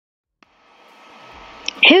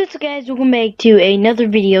Hey, what's up guys, welcome back to another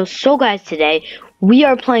video. So guys, today we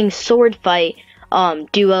are playing sword fight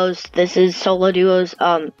duos. This is solo duos.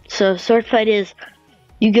 So sword fight is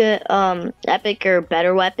you get epic or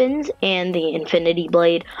better weapons and the infinity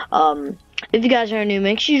blade. If you guys are new,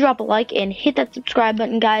 make sure you drop a like and hit that subscribe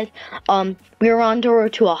button, guys. We are on tour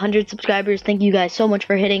to 100 subscribers. Thank you guys so much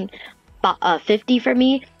for hitting 50 for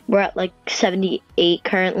me. We're at like 78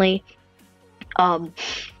 currently.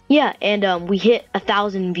 Yeah, and we hit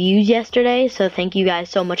 1,000 views yesterday, so thank you guys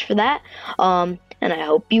so much for that. And I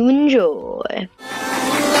hope you enjoy.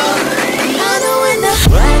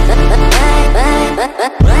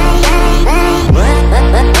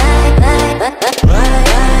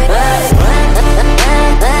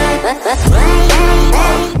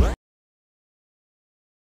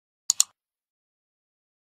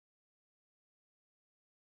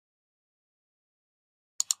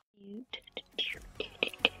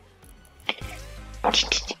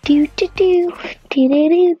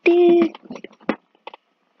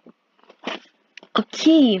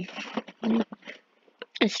 Okay.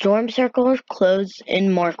 Storm circles close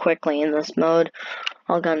in more quickly in this mode.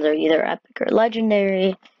 All guns are either epic or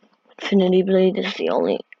legendary. Infinity blade is the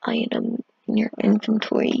only item in your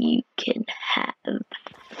inventory you can have.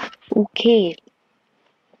 Okay.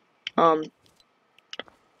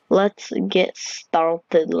 Let's get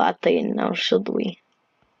started, latte, now should we?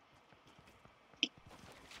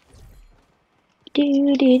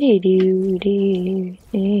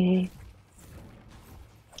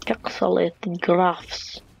 Pixelated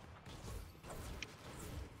graphs.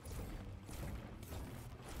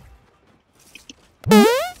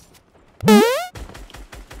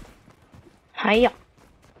 Hiya.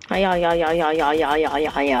 Hiya, ya, ya, ya, ya, ya, ya,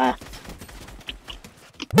 ya, ya.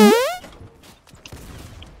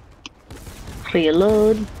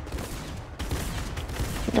 Reload.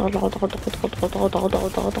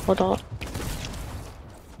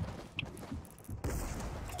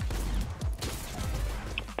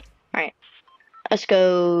 Alright. Let's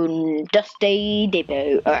go Dusty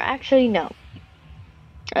Depot. Or actually, no.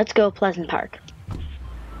 Let's go Pleasant Park.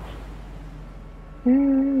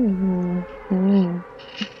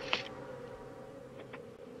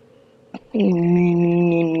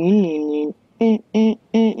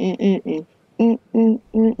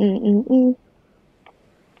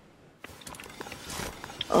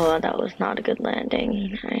 Oh, that was not a good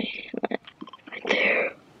landing. I went right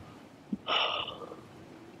there.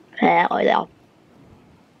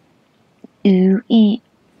 Ooh, eat.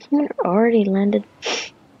 Someone already landed.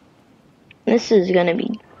 This is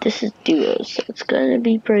duos, so it's gonna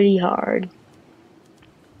be pretty hard.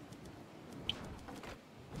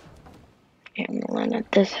 Okay, I'm gonna land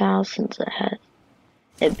at this house since it has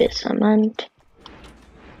a bit of cement.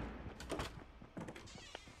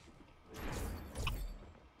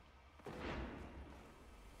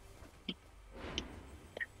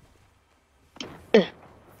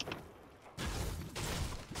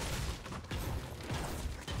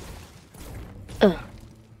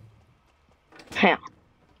 How?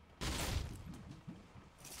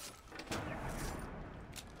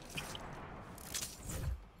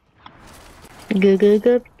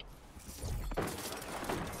 Good.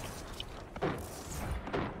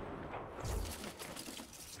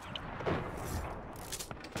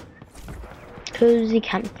 Cozy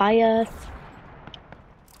campfire.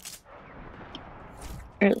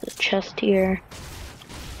 There's a chest here.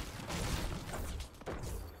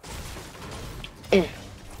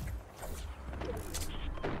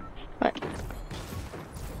 What?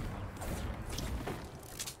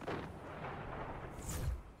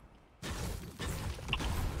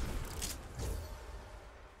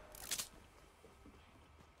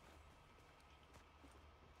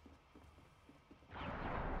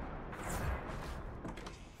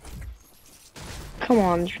 Come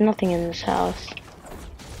on, there's nothing in this house.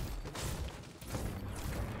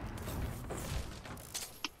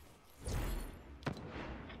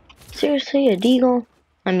 Seriously, a deagle?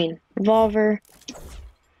 I mean, revolver.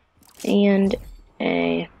 And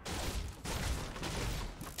a...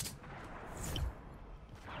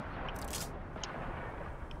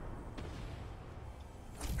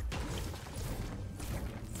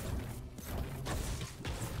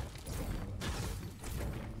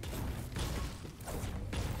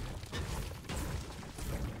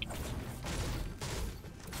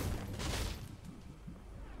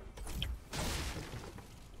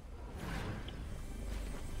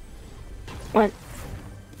 What?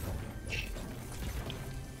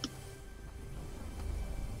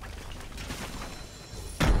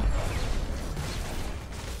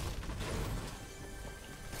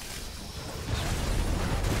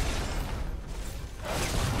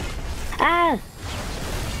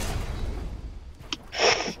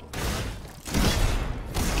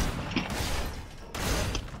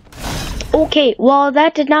 Okay, well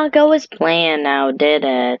that did not go as planned now, did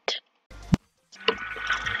it?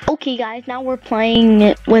 Okay guys, now we're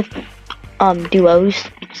playing with duos.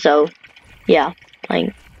 So yeah,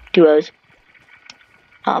 playing duos.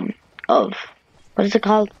 Of what is it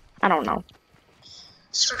called? I don't know.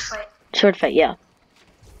 Sword fight. Sword fight, yeah.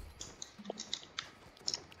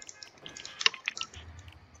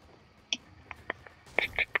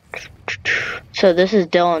 So this is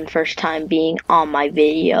Dylan's first time being on my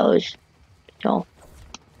videos. So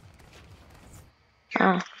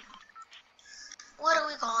What are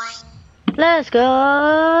we going? let's go.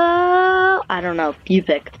 I don't know. You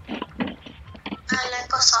pick. Let's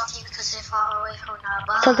go salty because they're far away from the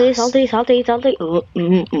bus. Salty, salty, salty,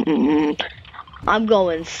 salty. I'm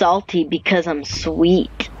going salty because I'm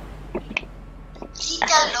sweet.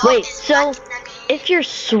 Wait, so if you're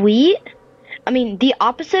sweet, I mean, the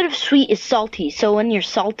opposite of sweet is salty. So when you're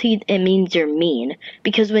salty, it means you're mean.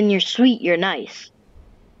 Because when you're sweet, you're nice.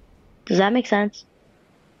 Does that make sense?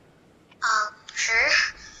 Sure.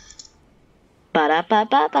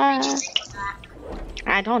 Ba-da-ba-ba-ba. What did you think of that?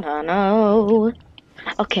 I don't know.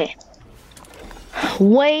 Okay.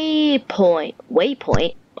 Waypoint.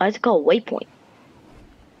 Waypoint? Why is it called waypoint?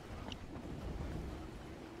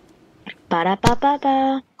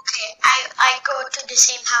 Ba-da-ba-ba-ba. Okay, I go to the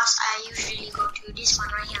same house I usually go to. This one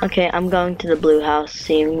right here. Okay, I'm going to the blue house,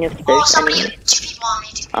 seeing if there's any. Two people on me.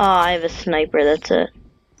 Oh, I have a sniper, that's it.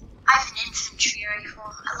 I have an infantry rifle.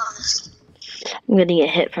 I love this. I'm gonna get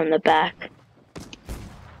hit from the back.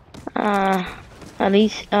 At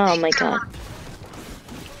least, oh my god.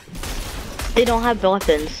 They don't have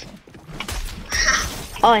weapons.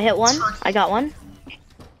 Oh, I hit one. I got one.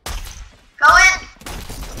 Go in.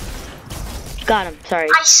 Got him, sorry.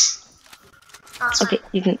 Nice. Okay,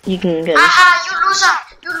 you can go. Aha, you loser.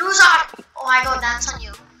 You loser. Oh, I go dance on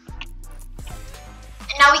you.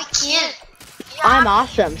 And now we kill. Yeah. I'm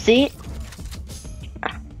awesome, see?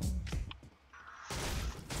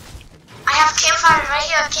 I have campfire right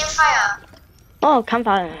here, campfire. Oh,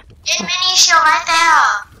 campfire. In mini shield right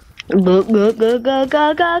there. Go, go, go, go,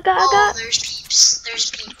 go, go, go, Oh, go. there's peeps. There's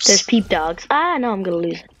peeps. There's peep dogs. Ah, no, I'm gonna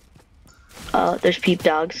lose. Oh, there's peep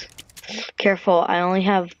dogs. Careful, I only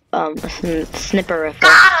have a sniper rifle.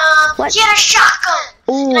 Got him. What? He had a shotgun.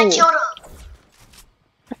 Ooh. And I killed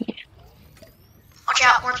him. Watch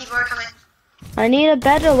out, more people are coming. I need a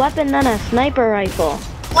better weapon than a sniper rifle.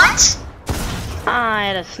 What? I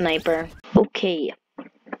had a sniper. Okay.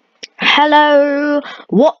 Hello.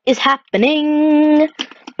 What is happening?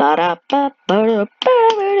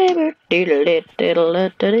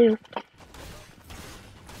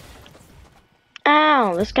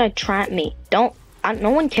 Ow, this guy trapped me. No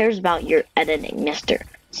one cares about your editing, Mr.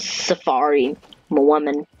 Safari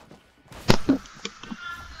woman.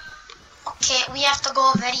 Okay, we have to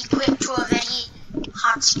go very quick to a very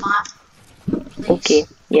hot spot. Please. Okay,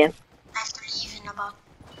 yeah. I have to leave in about.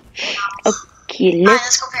 Okay, Alright,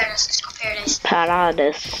 let's go paradise. Let's go paradise.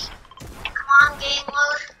 Paradise. Come on, game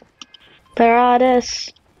mode.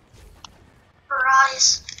 Paradise.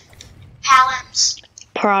 Paradise. Palms.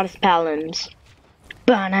 Paradise Palms.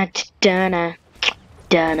 Dana, dana,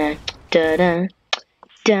 dana, dana,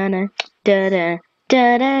 dana, dana,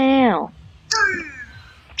 dana.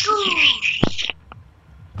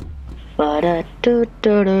 Ba-da, do,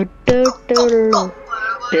 do, do, do, do, do.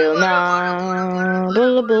 Bill now,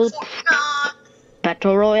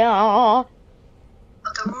 Battle Royale,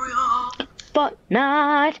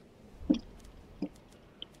 Fortnite,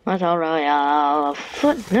 Battle Royale,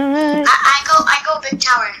 Fortnite. I go big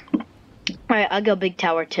tower. Alright, I'll go big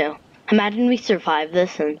tower too. Imagine we survive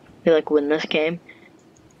this and we like win this game.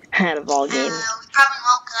 Out of all games. We probably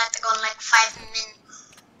won't because I have to go in like 5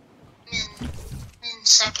 min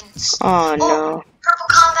seconds. Oh no. Purple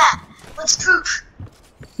combat. Let's poop.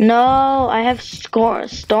 No, I have storm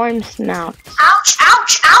snout. Ouch,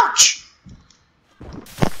 ouch, ouch.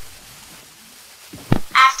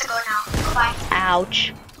 I have to go now. Goodbye.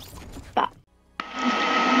 Ouch. Bye.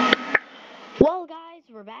 Well guys,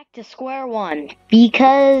 we're back to square one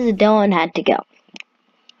because Dylan had to go.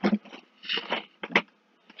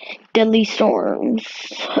 Deadly storms.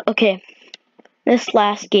 Okay, this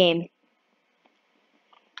last game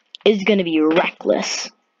is gonna be reckless.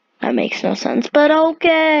 That makes no sense, but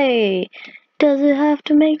okay. Does it have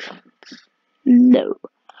to make sense? No.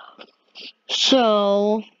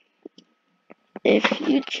 So, if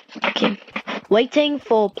you okay, waiting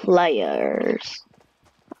for players.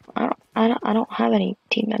 I don't have any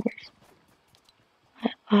team members.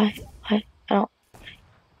 I don't.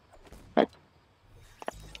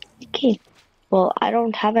 Okay. Well, I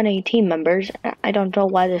don't have any team members. I don't know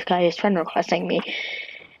why this guy is friend requesting me.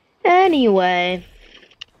 Anyway.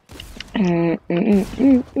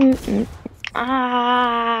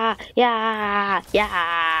 Ah, yeah,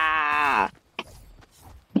 yeah.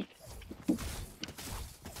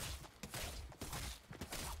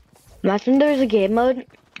 Imagine there's a game mode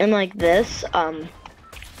and like this,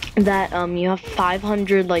 that you have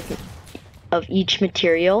 500 like of each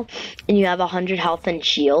material, and you have 100 health and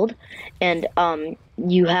shield, and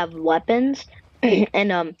you have weapons,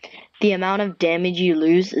 and the amount of damage you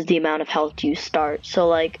lose is the amount of health you start. So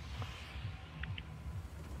like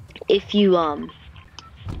if you like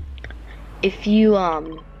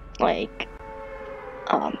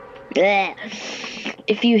bleh,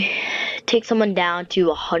 if you take someone down to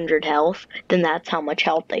 100 health, then that's how much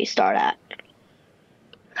health they start at.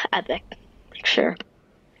 Epic. Make sure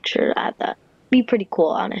to add that. Be pretty cool,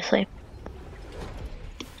 honestly.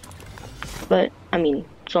 But I mean,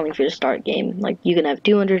 it's only for the start game. Like you can have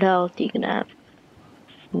 200 health, you can have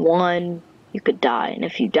 1, you could die, and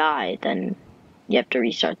if you die, then you have to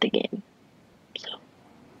restart the game. So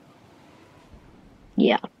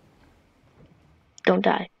yeah, don't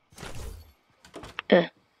die.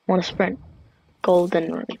 Want to sprint?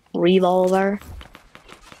 Golden revolver.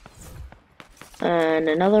 And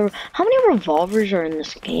another. How many revolvers are in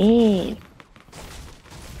this game?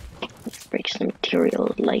 Break some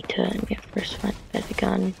material later and your first find a better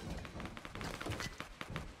gun.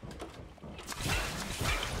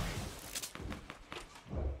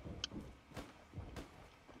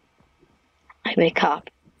 I wake up.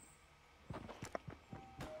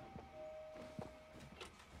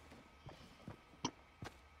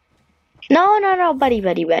 No, buddy.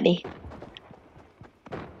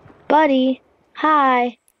 Buddy,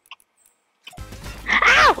 hi.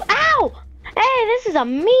 Ow, ow! Hey, this is a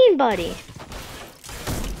mean buddy.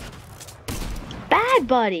 Bad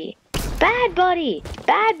buddy.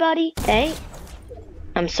 Hey,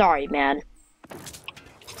 I'm sorry, man.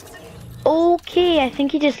 Okay, I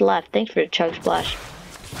think he just left. Thanks for the chug splash.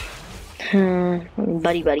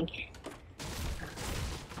 Buddy.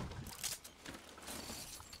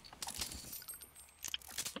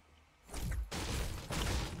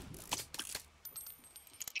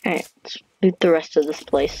 Alright, let's loot the rest of this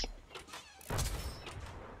place.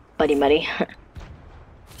 Buddy.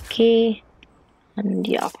 Okay. And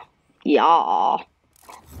yeah.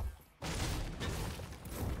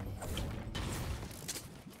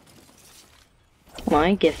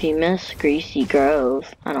 Like if you miss Greasy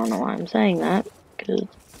Grove. I don't know why I'm saying that, because it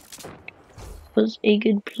was a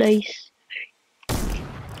good place.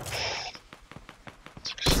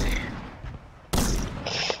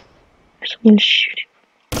 Someone shooting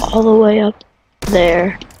all the way up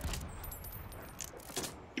there.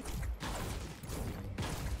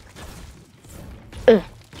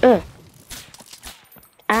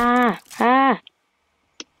 Ah.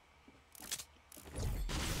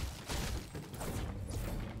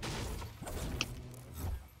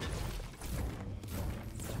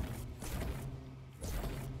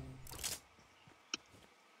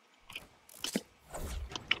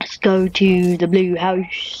 Let's go to the blue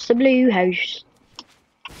house.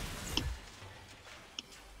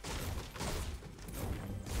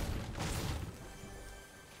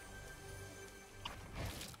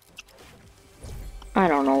 I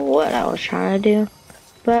don't know what I was trying to do,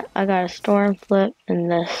 but I got a storm flip and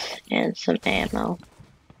this and some ammo.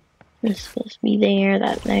 This is supposed to be there,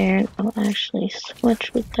 that there. I'll actually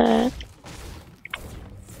switch with that.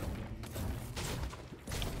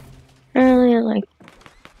 I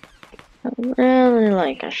really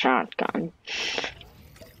like a shotgun.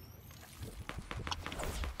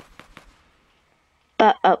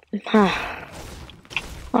 But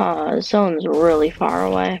the zone's really far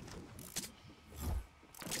away.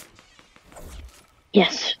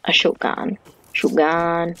 Yes, a shotgun.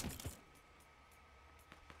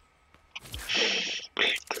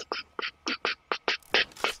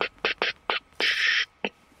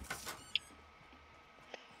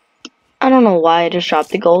 I don't know why I just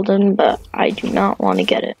dropped the golden, but I do not want to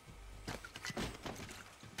get it.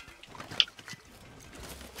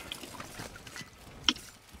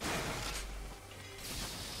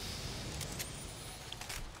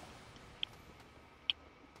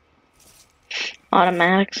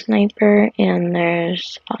 Automatic sniper, and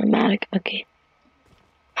there's automatic. Okay.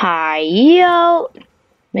 Hi-yo!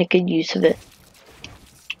 Make good use of it.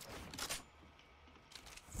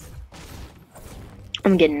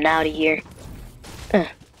 I'm getting out of here.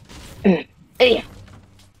 Yeah.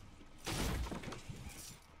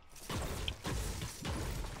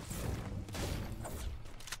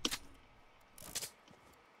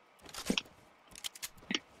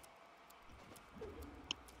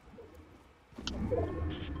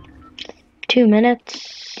 2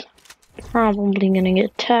 minutes. Probably gonna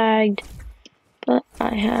get tagged, but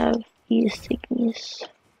I have these thingies.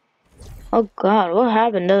 Oh god, what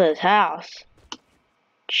happened to this house?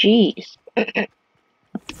 Jeez.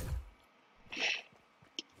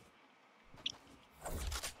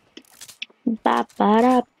 Ba ba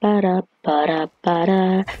da ba da ba da ba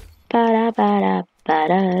da ba da ba da ba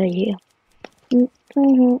da, yeah.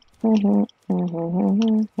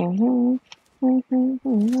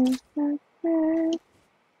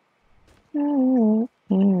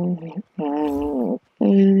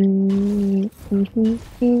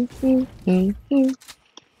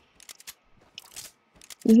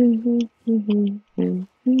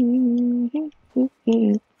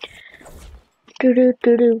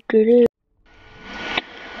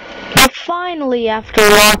 But finally, after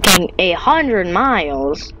walking 100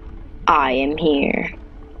 miles, I am here.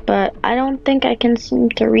 But I don't think I can seem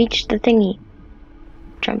to reach the thingy.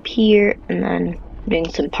 Jump here and then doing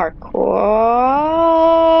some parkour.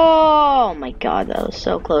 Oh my god, that was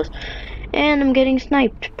so close. And I'm getting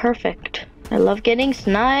sniped. Perfect. I love getting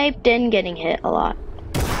sniped and getting hit a lot.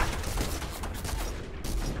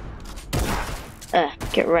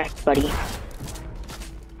 Get wrecked, buddy.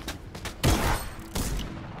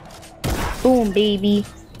 Boom, baby.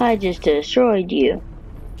 I just destroyed you.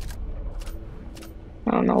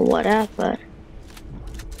 I don't know what happened.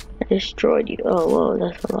 I destroyed you. Oh, whoa,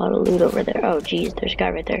 that's a lot of loot over there. Oh, geez, there's a guy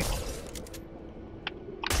right there.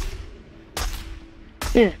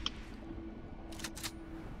 Ugh.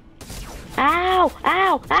 Ow!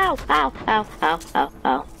 Ow! Ow! Ow! Ow! Ow! Ow!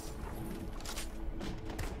 Ow!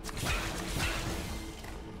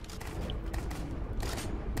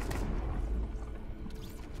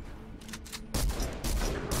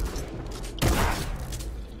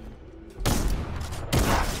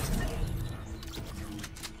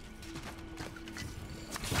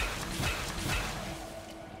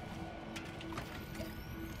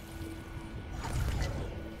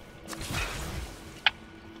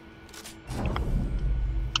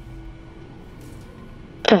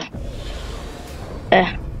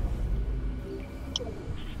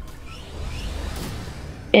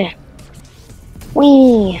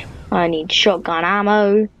 Whee! I need shotgun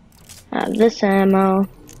ammo. I have this ammo.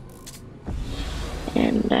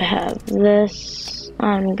 And I have this.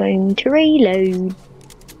 I'm going to reload.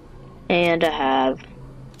 And I have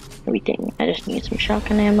everything. I just need some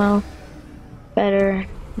shotgun ammo. Better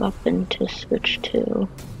weapon to switch to.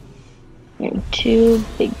 And 2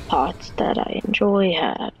 big pots that I enjoy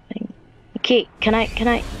having. Okay, can I?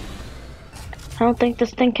 I don't think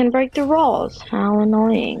this thing can break the walls. How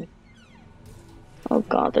annoying. Oh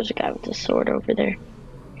god, there's a guy with a sword over there.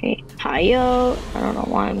 Hey, hi-yo. I don't know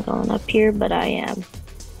why I'm going up here, but I am.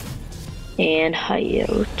 And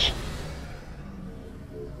hi-yote.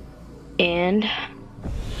 And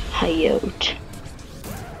hi-yote.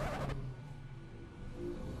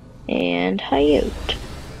 And hi-yote.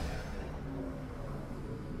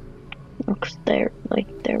 Looks there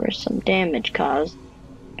like there was some damage caused.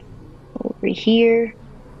 Over here.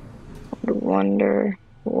 I wonder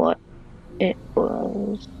what it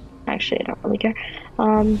was. Actually, I don't really care.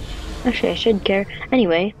 Actually, I should care.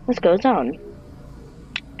 Anyway, let's go down.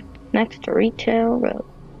 Next to Retail Row.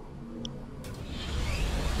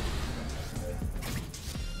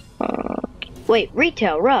 Wait,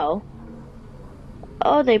 Retail Row?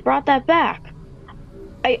 Oh, they brought that back.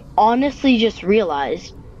 I honestly just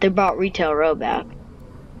realized they brought Retail Row back.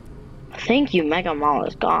 Thank you, Mega Mall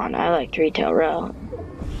is gone. I liked Retail Row.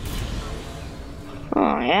 Oh,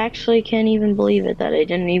 I actually can't even believe it that I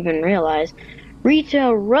didn't even realize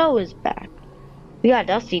Retail Row is back. We got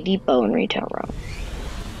Dusty Depot in Retail Row.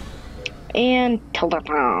 And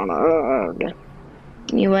Telephone.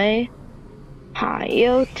 Anyway,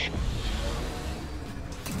 hi-yote.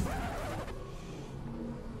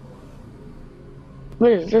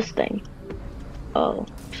 What is this thing? Oh,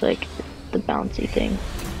 it's like the bouncy thing.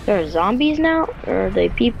 There are zombies now, or are they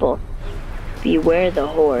people? Beware the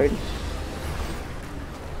horde.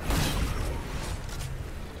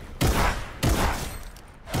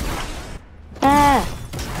 Ah!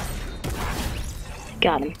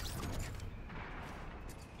 Got him.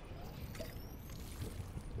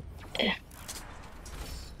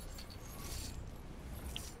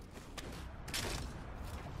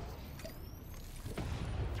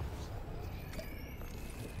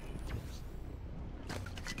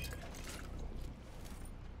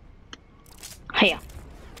 Hiya.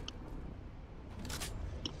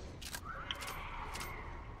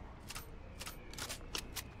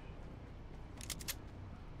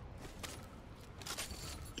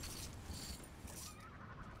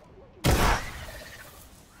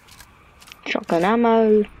 shotgun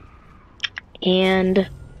ammo, and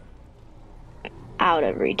out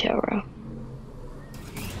of retail row.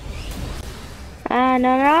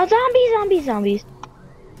 No, zombies.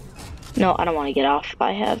 No, I don't want to get off.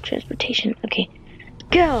 I have transportation. Okay,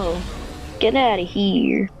 go. Get out of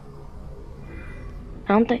here.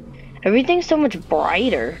 I don't think everything's so much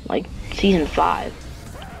brighter, like season 5.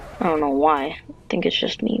 I don't know why. I think it's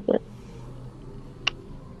just me, but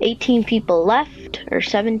 18 people left, or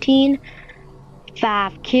 17.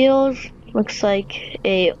 5 kills. Looks like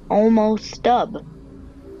a almost dub.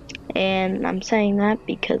 And I'm saying that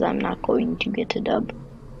because I'm not going to get a dub.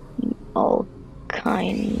 You all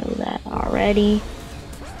kind of know that already.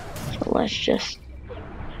 So let's just...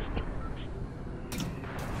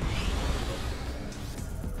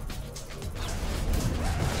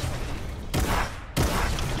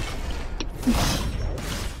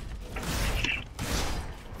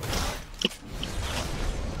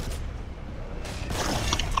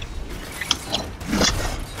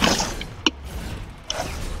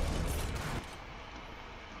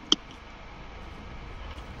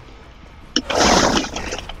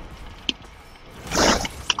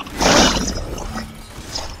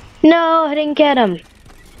 No, I didn't get him.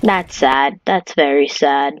 That's sad. That's very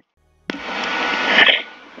sad.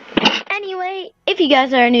 Anyway, if you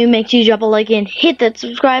guys are new, make sure you drop a like and hit that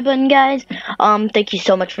subscribe button, guys. Thank you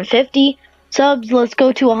so much for 50 subs. Let's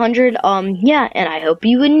go to 100. Yeah, and I hope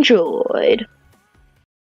you enjoyed.